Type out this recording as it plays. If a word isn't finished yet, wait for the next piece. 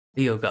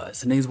Hey yo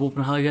guys, the name's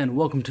Wolfen Heiger and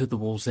welcome to the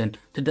Wolfen.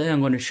 Today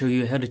I'm going to show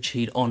you how to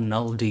cheat on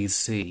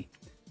NullDC.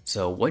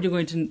 So what you're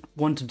going to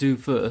want to do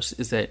first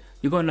is that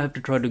you're going to have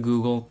to try to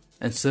Google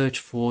and search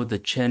for the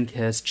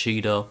Chankast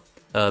Cheater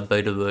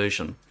beta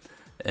version.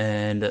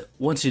 And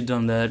once you've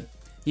done that,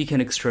 you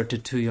can extract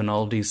it to your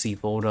NullDC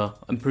folder.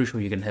 I'm pretty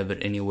sure you can have it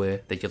anywhere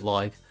that you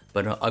like,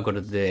 but I got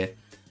it there.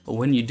 But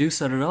when you do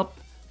set it up,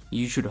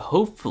 you should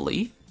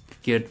hopefully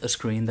get a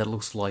screen that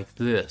looks like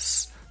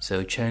this.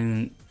 So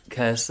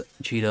Chankast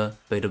Cheater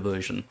Beta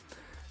version.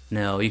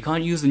 Now you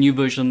can't use the new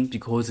version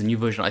because the new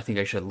version I think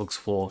actually looks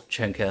for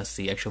Chankast,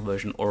 the actual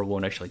version, or it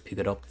won't actually pick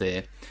it up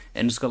there.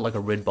 And it's got like a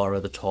red bar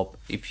at the top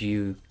if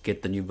you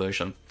get the new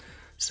version.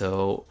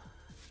 So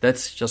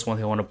that's just one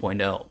thing I want to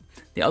point out.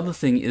 The other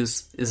thing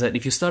is that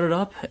if you start it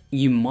up,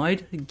 you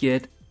might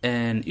get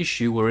an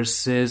issue where it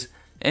says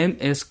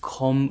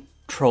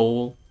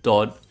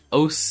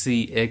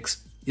mscontrol.ocx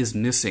is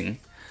missing.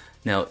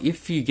 Now,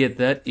 if you get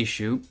that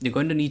issue, you're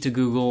going to need to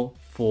Google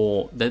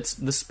for this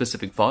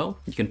specific file.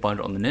 You can find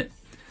it on the net.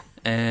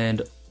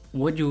 And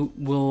what you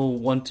will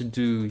want to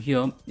do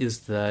here is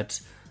that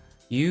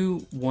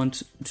you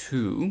want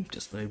to,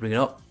 just let me bring it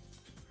up,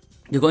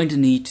 you're going to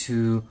need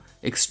to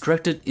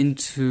extract it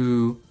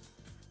into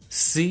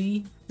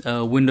C,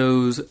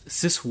 Windows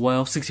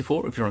syswhile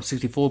 64 if you're on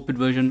 64-bit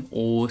version,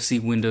 or C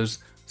Windows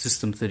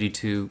System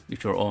 32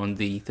 if you're on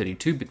the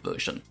 32-bit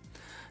version.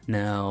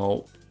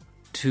 Now,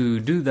 to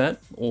do that,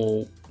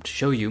 or to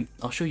show you,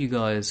 I'll show you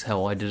guys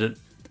how I did it.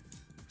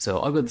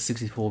 So I've got the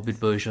 64-bit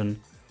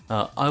version.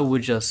 I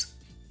would just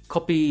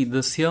copy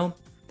this here,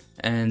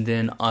 and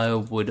then I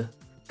would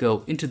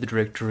go into the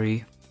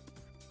directory,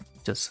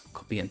 just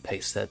copy and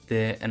paste that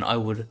there, and I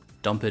would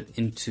dump it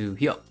into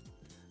here,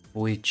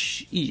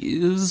 which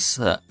is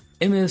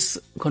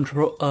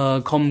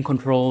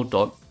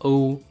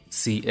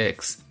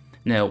mscomcontrol.ocx.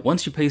 Now,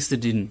 once you paste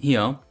it in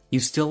here, you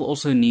still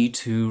also need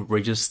to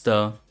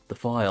register the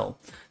file.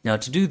 Now,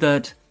 to do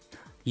that,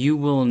 you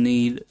will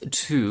need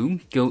to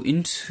go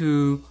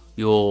into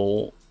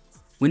your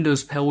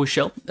Windows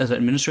PowerShell as an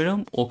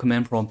administrator or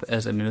command prompt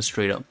as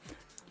administrator.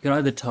 You can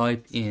either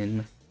type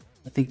in,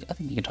 I think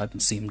you can type in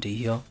CMD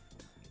here.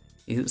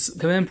 It's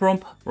command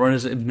prompt, run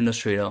as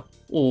administrator,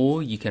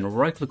 or you can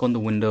right click on the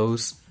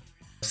Windows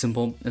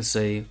symbol and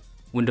say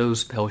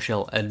Windows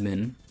PowerShell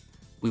admin.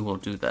 We will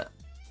do that.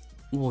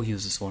 We'll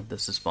use this one,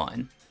 this is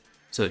fine.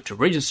 So to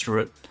register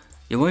it,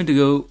 you're going to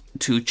go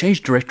to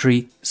change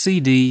directory,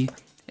 CD,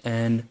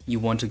 and you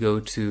want to go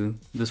to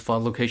this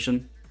file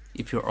location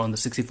if you're on the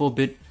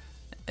 64-bit,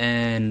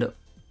 and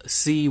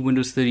C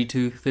Windows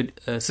 32,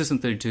 System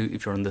 32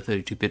 if you're on the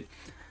 32-bit.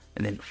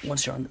 And then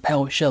once you're on the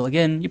PowerShell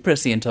again, you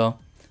press the enter,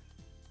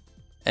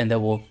 and that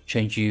will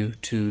change you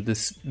to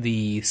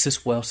the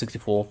syswhile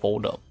 64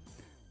 folder.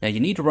 Now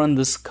you need to run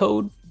this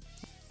code.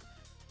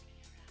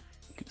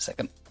 Give me a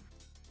second.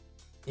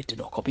 It did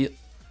not copy it.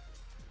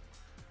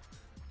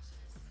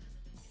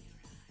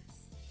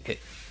 Okay,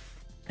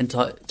 and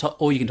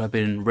or you can type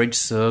in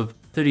regserve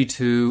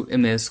 32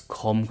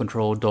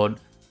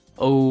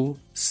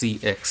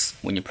 mscomcontrol.ocx.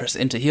 When you press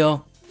enter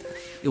here,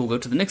 it will go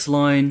to the next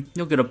line.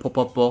 You'll get a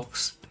pop-up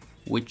box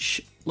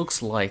which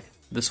looks like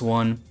this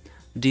one: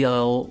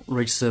 DL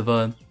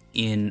regserver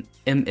in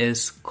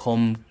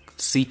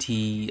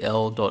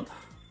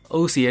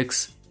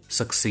mscomctl.ocx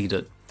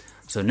succeeded.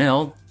 So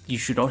now you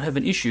should not have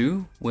an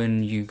issue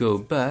when you go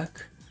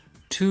back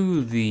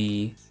to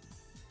the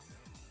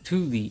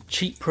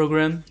cheat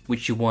program,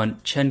 which you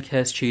want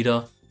Chankast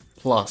Cheater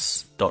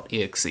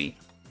plus.exe,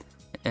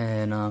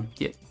 and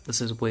yeah,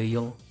 this is where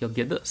you'll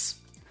get this.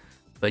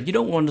 But you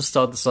don't want to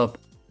start this up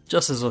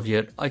just as of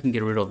yet. I can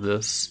get rid of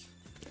this.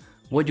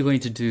 What you're going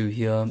to do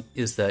here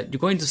is that you're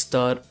going to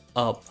start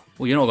up.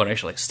 Well, you're not going to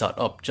actually start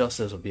up just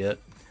as of yet.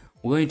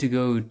 We're going to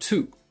go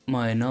to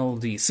my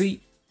NullDC.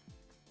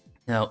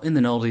 Now, in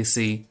the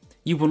NullDC,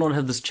 you will not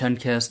have this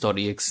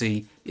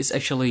chankast.exe. It's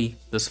actually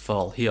this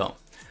file here.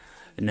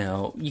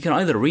 Now, you can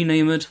either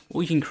rename it,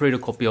 or you can create a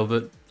copy of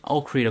it.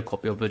 I'll create a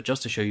copy of it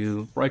just to show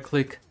you. Right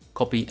click,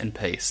 copy and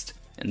paste.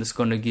 And this is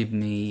going to give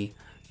me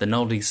the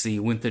NullDC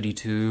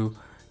Win32,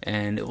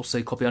 and it will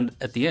say copy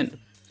at the end.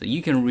 So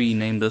you can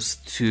rename this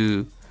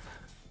to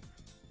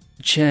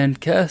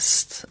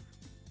Chankast.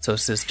 So it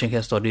says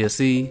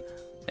chankast.exe,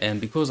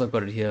 and because I've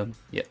got it here,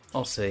 yeah,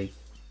 I'll say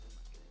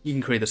you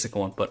can create the second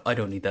one, but I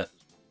don't need that.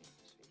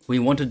 We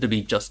want it to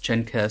be just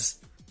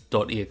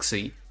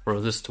chankast.exe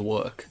for this to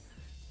work.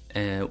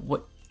 And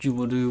what you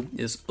will do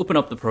is open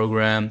up the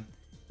program.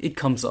 It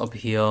comes up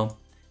here,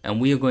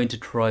 and we are going to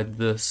try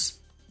this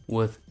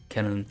with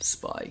Cannon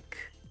Spike.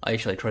 I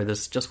actually tried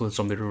this just with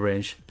Zombie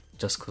Revenge,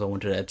 just because I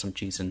wanted to add some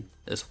cheese in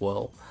as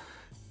well.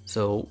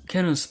 So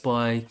Cannon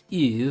Spike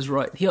is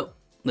right here.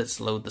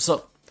 Let's load this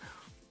up.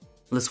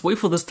 Let's wait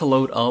for this to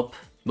load up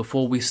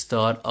before we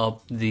start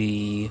up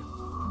the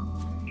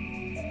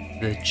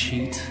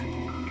cheat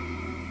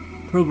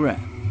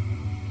program.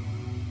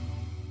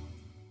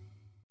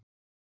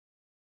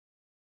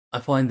 I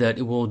find that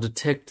it will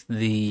detect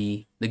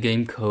the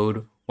game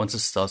code once it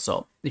starts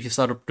up. If you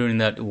start up doing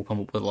that, it will come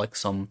up with like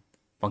some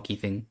funky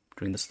thing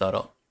during the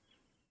startup.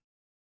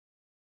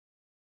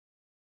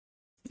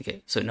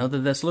 Okay, so now that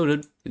that's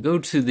loaded, we go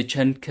to the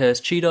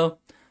Chankast Cheater,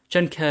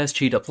 Chankast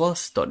Cheater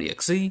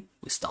Plus.exe.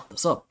 We start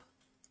this up.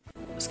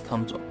 This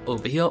comes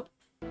over here.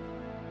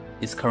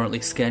 It's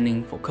currently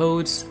scanning for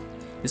codes.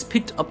 It's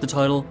picked up the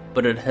title,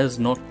 but it has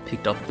not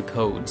picked up the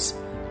codes.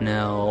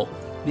 Now,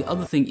 the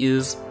other thing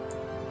is,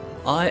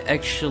 I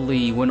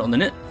actually went on the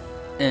net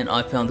and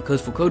I found the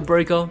codes for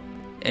Codebreaker,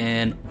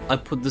 and I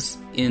put this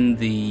in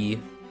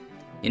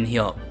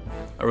here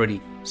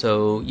already.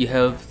 So you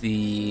have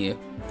the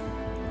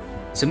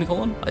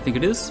semicolon, I think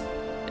it is,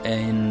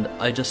 and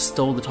I just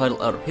stole the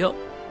title out of here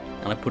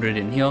and I put it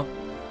in here.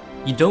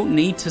 You don't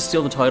need to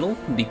steal the title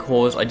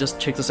because I just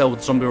checked this out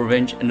with Zombie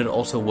Revenge, and it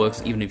also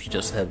works even if you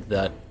just have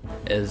that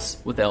as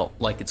without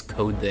like its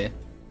code there.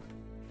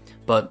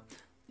 But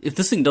if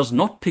this thing does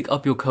not pick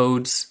up your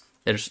codes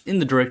that are in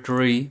the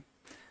directory,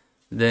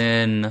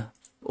 then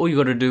all you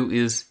gotta do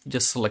is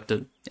just select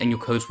it and your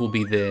codes will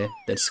be there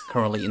that's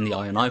currently in the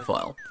INI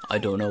file. I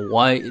don't know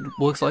why it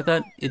works like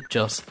that, it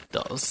just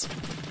does.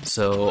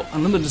 So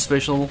unlimited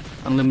special,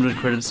 unlimited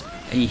credits,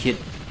 and you hit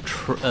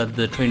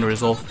the trainer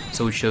is off,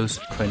 so it shows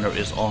trainer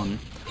is on.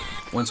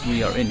 Once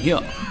we are in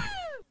here,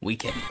 we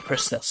can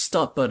press that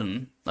start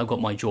button. I've got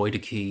my Joy to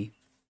key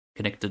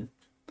connected,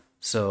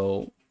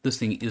 so this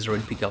thing is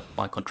already picked up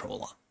my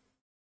controller.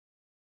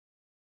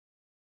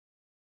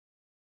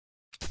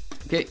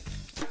 Okay,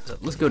 so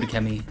let's go to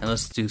Cami and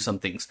let's do some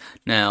things.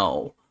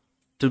 Now,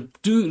 to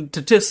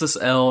test this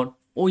out,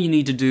 all you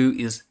need to do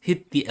is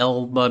hit the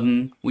L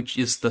button, which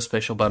is the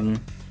special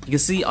button. You can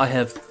see I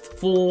have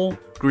 4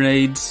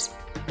 grenades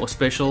or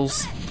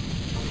specials.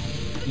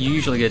 You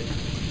usually get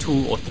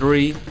 2 or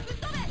 3,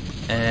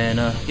 and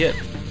yeah,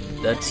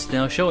 that's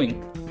now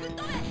showing.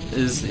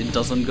 It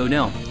doesn't go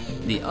down.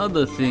 The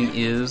other thing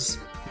is,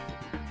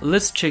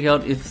 let's check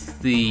out if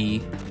the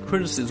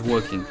credits is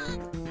working,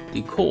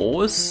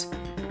 because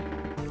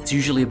it's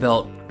usually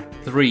about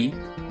 3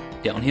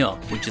 down here,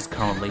 which is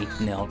currently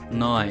now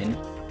 9.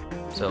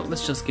 So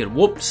let's just get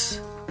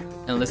whoops,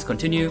 and let's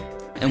continue,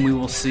 and we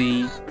will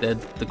see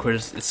that the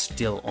credits is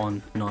still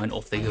on 9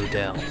 off they go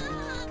down.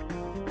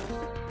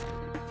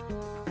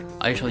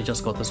 I actually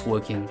just got this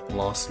working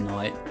last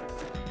night,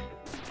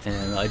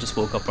 and I just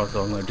woke up right after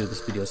I'm going to do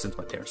this video since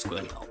my parents are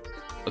going out.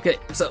 Okay,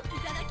 so,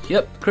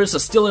 yep, credits are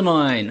still in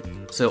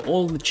 9, so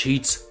all the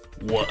cheats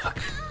work.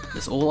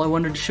 That's all I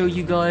wanted to show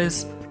you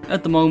guys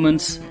at the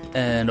moment,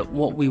 and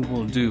what we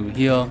will do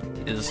here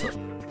is,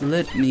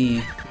 let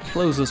me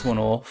close this one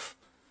off,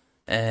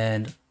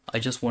 and I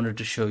just wanted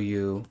to show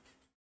you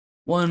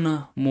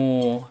one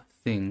more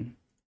thing,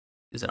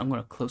 is that I'm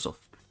going to close off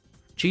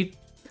cheat.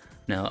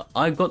 Now,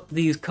 I got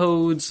these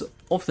codes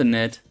off the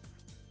net.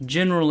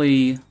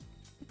 Generally,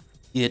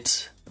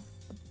 it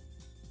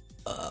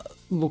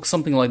looks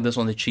something like this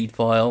on the cheat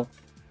file.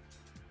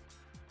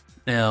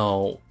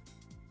 Now,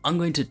 I'm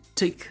going to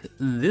take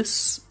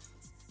this.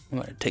 I'm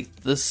going to take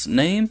this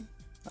name.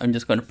 I'm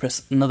just going to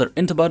press another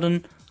enter button.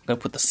 I'm going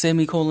to put the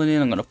semicolon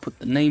in. I'm going to put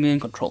the name in.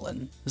 Control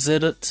and Z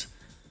it.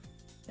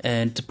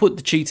 And to put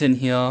the cheats in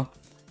here,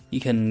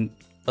 you can,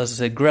 as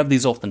I said, grab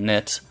these off the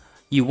net.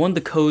 You want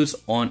the codes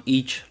on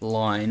each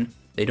line.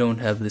 They don't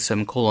have the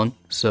semicolon.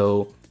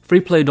 So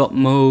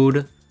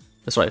freeplay.mode.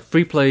 That's right,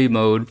 freeplay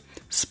mode.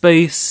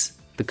 Space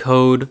the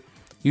code.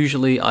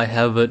 Usually I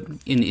have it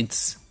in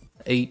its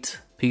 8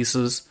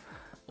 pieces,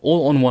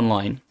 all on one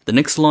line. The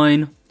next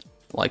line,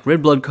 like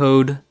red blood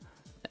code,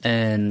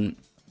 and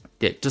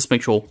yeah, just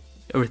make sure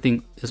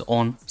everything is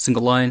on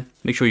single line.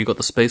 Make sure you got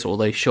the space, or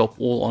they show up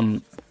all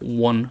on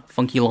one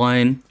funky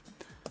line.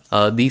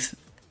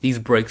 These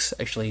breaks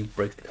actually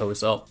break the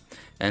codes up,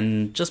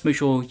 and just make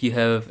sure you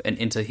have an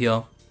enter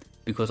here,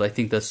 because I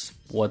think that's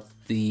what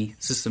the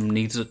system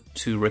needs it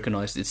to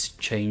recognize it's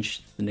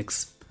changed the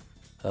next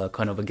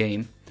kind of a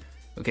game.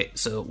 Okay,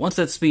 so once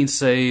that's been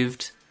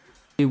saved,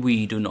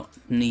 we do not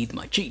need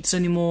my cheats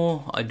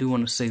anymore. I do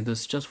want to save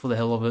this just for the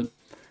hell of it,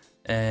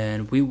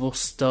 and we will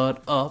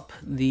start up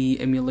the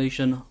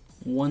emulation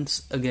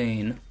once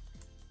again,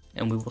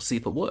 and we will see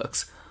if it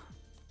works.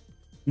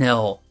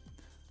 Now,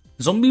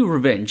 Zombie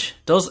Revenge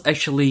does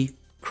actually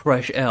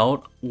crash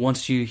out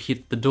once you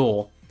hit the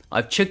door.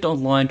 I've checked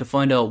online to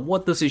find out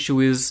what this issue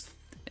is,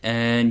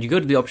 and you go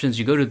to the options,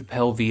 you go to the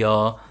PAL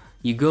VR,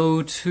 you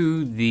go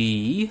to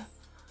the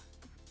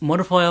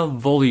modifier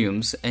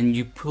volumes, and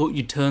you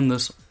turn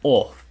this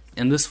off,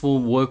 and this will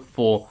work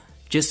for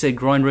Just Say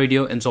Grind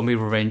Radio and Zombie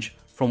Revenge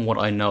from what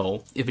I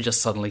know, if it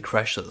just suddenly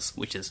crashes,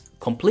 which is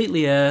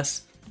completely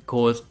ass,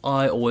 because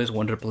I always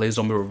wanted to play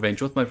Zombie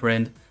Revenge with my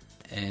friend,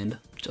 and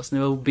just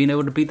never been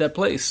able to beat that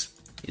place.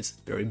 It's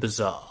very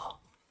bizarre.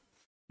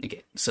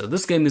 Okay, so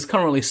this game is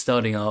currently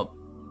starting up.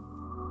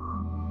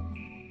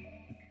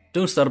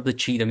 Don't start up the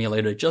cheat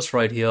emulator just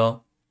right here.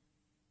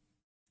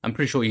 I'm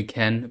pretty sure you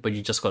can, but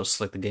you just gotta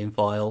select the game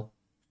file.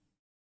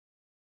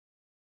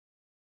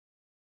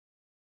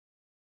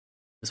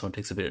 This one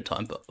takes a bit of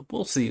time, but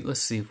we'll see.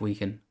 Let's see if we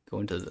can go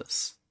into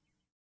this.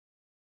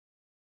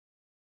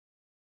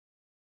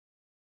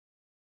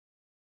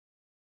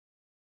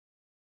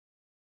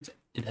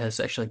 it has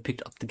actually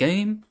picked up the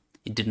game.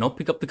 It did not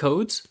pick up the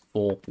codes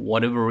for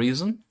whatever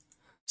reason.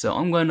 So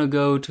I'm going to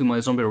go to my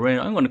zombie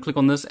arena. I'm going to click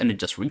on this and it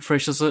just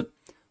refreshes it.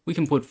 We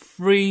can put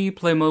free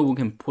play mode, we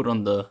can put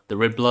on the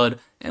red blood,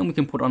 and we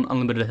can put on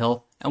unlimited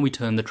health, and we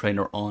turn the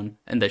trainer on,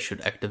 and that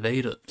should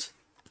activate it.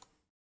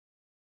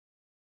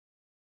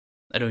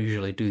 I don't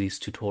usually do these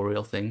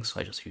tutorial things,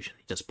 I just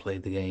usually just play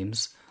the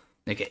games.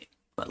 Okay,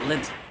 but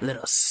let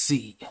us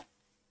see.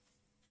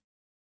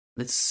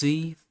 Let's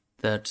see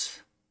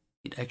that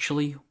it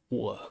actually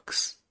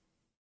works.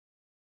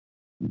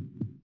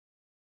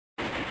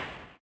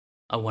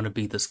 I want to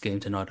beat this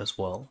game tonight as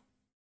well.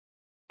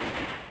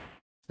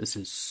 This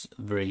is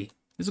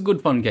it's a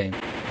good fun game.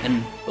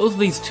 And both of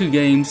these two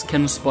games,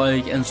 Cannon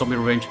Spike and Zombie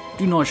Revenge,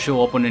 do not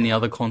show up on any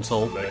other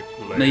console.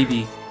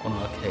 Maybe on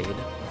arcade.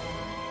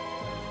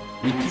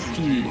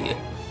 Rikiki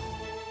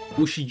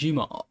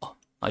Ushijima.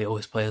 I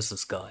always play as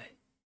this guy.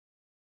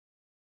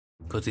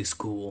 Cause he's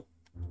cool.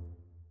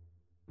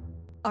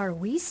 Are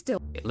we still?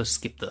 Okay, let's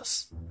skip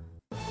this.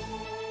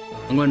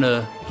 I'm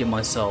gonna get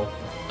myself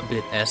a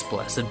bit ass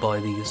blasted by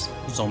these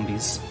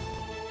zombies,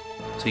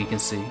 so you can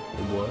see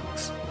it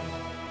works.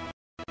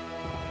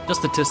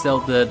 Just to test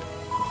out that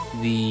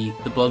the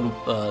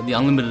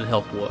unlimited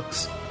health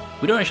works.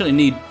 We don't actually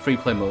need free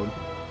play mode.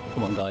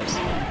 Come on, guys.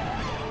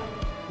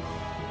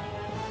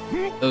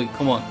 Oh,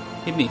 come on,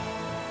 hit me.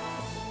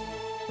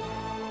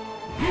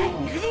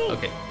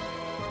 Okay.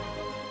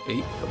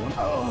 Okay, come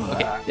on.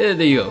 Okay, yeah,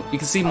 there you go. You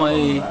can see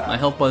my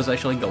health bar is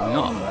actually going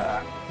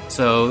up.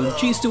 So the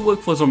cheats do work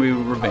for Zombie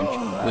Revenge,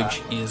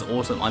 which is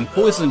awesome. I'm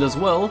poisoned as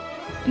well,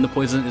 and the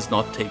poison is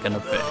not taken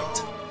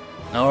effect.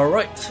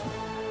 Alright,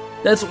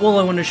 that's all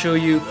I want to show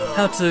you,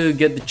 how to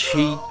get the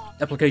cheat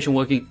application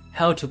working,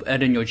 how to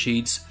add in your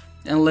cheats,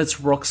 and let's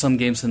rock some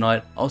games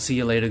tonight. I'll see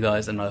you later,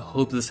 guys, and I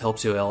hope this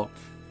helps you out.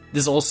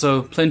 There's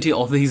also plenty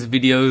of these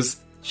videos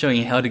showing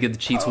you how to get the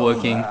cheats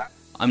working.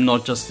 I'm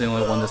not just the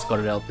only one that's got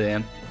it out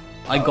there.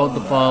 I got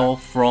the file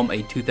from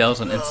a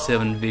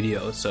 2007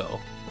 video, so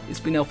it's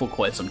been out for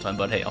quite some time,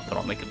 but hey, I thought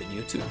I'll make a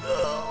video too.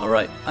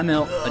 Alright, I'm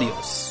out.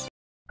 Adios.